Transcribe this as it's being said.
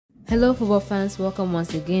Hello football fans, welcome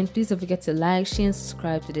once again. Please don't forget to like, share and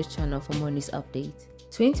subscribe to this channel for more news updates.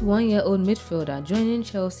 21-year-old midfielder joining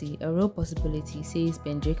Chelsea, a real possibility, says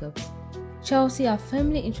Ben Jacobs. Chelsea are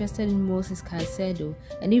firmly interested in Moses Caicedo,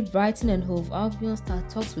 and if Brighton and Hove Albion start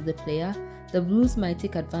talks with the player, the Blues might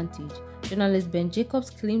take advantage. Journalist Ben Jacobs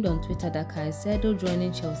claimed on Twitter that Caicedo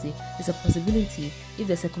joining Chelsea is a possibility if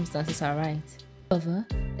the circumstances are right. However,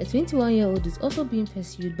 the 21-year-old is also being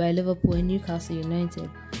pursued by Liverpool and Newcastle United.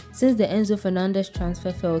 Since the Enzo Fernandez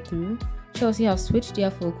transfer fell through, Chelsea have switched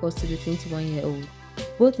their focus to the 21-year-old.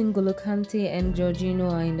 Both N'Golo Kante and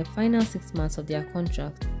Jorginho are in the final 6 months of their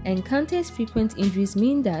contract, and Kante's frequent injuries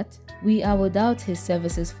mean that we are without his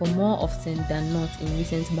services for more often than not in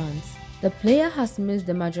recent months. The player has missed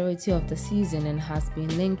the majority of the season and has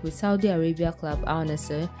been linked with Saudi Arabia club Al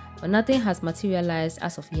Nassr, but nothing has materialized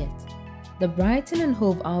as of yet. The Brighton and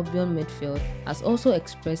Hove Albion midfield has also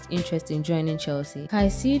expressed interest in joining Chelsea.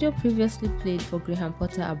 Caicedo previously played for Graham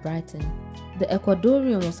Potter at Brighton. The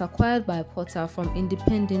Ecuadorian was acquired by Potter from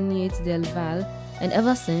Independiente del Valle, and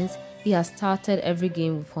ever since, he has started every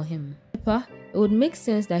game for him. It would make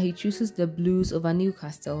sense that he chooses the Blues over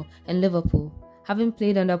Newcastle and Liverpool, having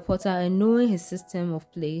played under Potter and knowing his system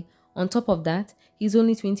of play. On top of that, he's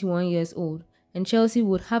only 21 years old, and Chelsea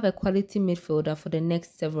would have a quality midfielder for the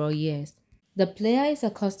next several years. The player is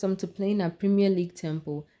accustomed to playing at Premier League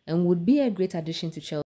tempo and would be a great addition to Chelsea.